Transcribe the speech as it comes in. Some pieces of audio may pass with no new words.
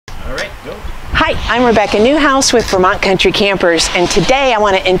Hi, I'm Rebecca Newhouse with Vermont Country Campers, and today I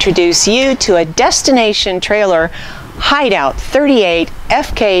want to introduce you to a destination trailer, Hideout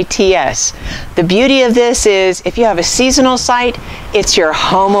 38FKTS. The beauty of this is if you have a seasonal site, it's your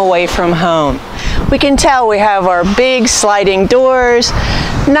home away from home. We can tell we have our big sliding doors,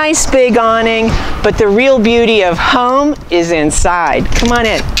 nice big awning, but the real beauty of home is inside. Come on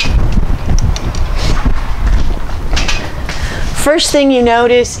in. First thing you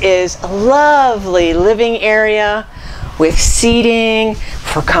notice is a lovely living area with seating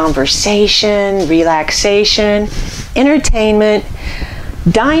for conversation, relaxation, entertainment,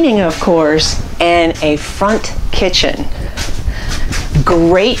 dining of course, and a front kitchen.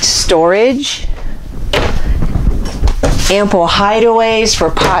 Great storage, ample hideaways for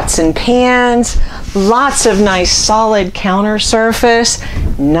pots and pans, lots of nice solid counter surface,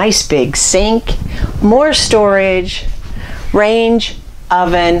 nice big sink, more storage, range,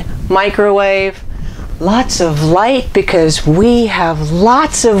 oven, microwave, lots of light because we have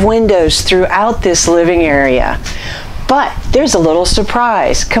lots of windows throughout this living area. But there's a little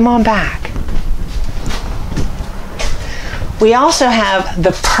surprise. Come on back. We also have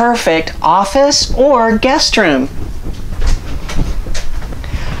the perfect office or guest room.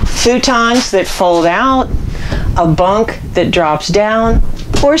 Futons that fold out, a bunk that drops down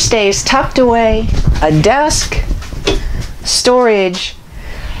or stays tucked away, a desk, storage,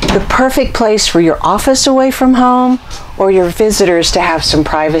 the perfect place for your office away from home or your visitors to have some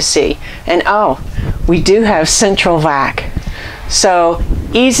privacy. And oh, we do have central vac. So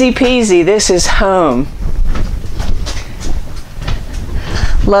easy peasy, this is home.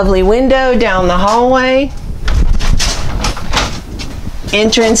 Lovely window down the hallway.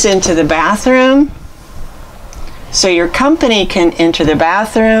 Entrance into the bathroom. So your company can enter the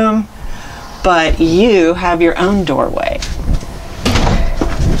bathroom, but you have your own doorway.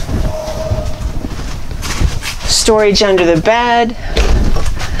 Storage under the bed,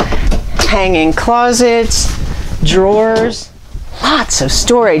 hanging closets, drawers, lots of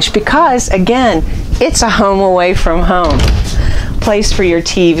storage because, again, it's a home away from home. Place for your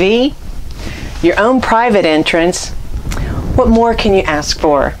TV, your own private entrance. What more can you ask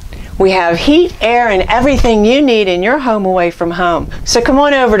for? We have heat, air, and everything you need in your home away from home. So come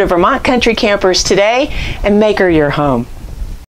on over to Vermont Country Campers today and make her your home.